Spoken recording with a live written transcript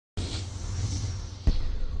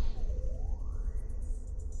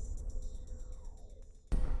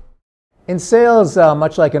In sales,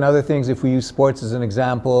 much like in other things, if we use sports as an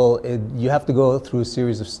example, you have to go through a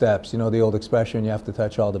series of steps. You know the old expression, you have to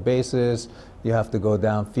touch all the bases, you have to go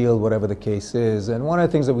downfield, whatever the case is. And one of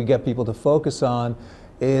the things that we get people to focus on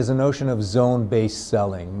is a notion of zone-based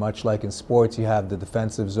selling. Much like in sports, you have the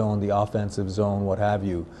defensive zone, the offensive zone, what have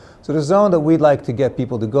you. So the zone that we'd like to get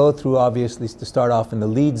people to go through, obviously, is to start off in the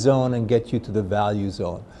lead zone and get you to the value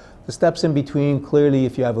zone. The steps in between, clearly,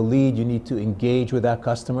 if you have a lead, you need to engage with that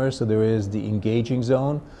customer, so there is the engaging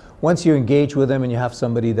zone. Once you engage with them and you have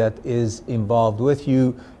somebody that is involved with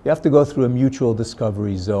you, you have to go through a mutual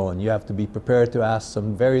discovery zone. You have to be prepared to ask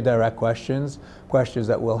some very direct questions, questions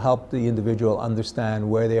that will help the individual understand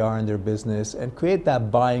where they are in their business and create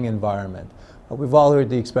that buying environment. We've all heard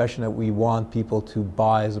the expression that we want people to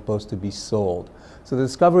buy as opposed to be sold. So the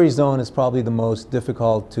discovery zone is probably the most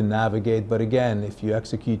difficult to navigate, but again, if you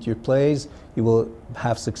execute your plays, you will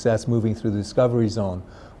have success moving through the discovery zone.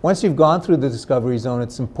 Once you've gone through the discovery zone,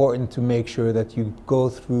 it's important to make sure that you go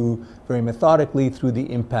through very methodically through the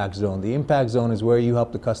impact zone. The impact zone is where you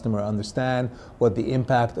help the customer understand what the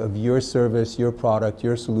impact of your service, your product,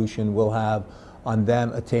 your solution will have on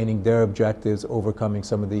them attaining their objectives, overcoming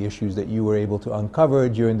some of the issues that you were able to uncover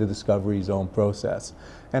during the discovery zone process.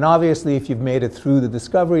 And obviously, if you've made it through the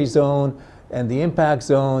discovery zone and the impact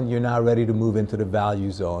zone, you're now ready to move into the value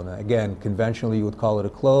zone. Again, conventionally you would call it a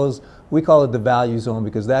close. We call it the value zone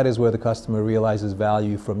because that is where the customer realizes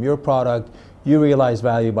value from your product. You realize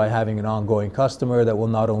value by having an ongoing customer that will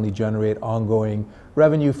not only generate ongoing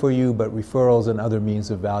revenue for you, but referrals and other means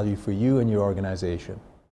of value for you and your organization.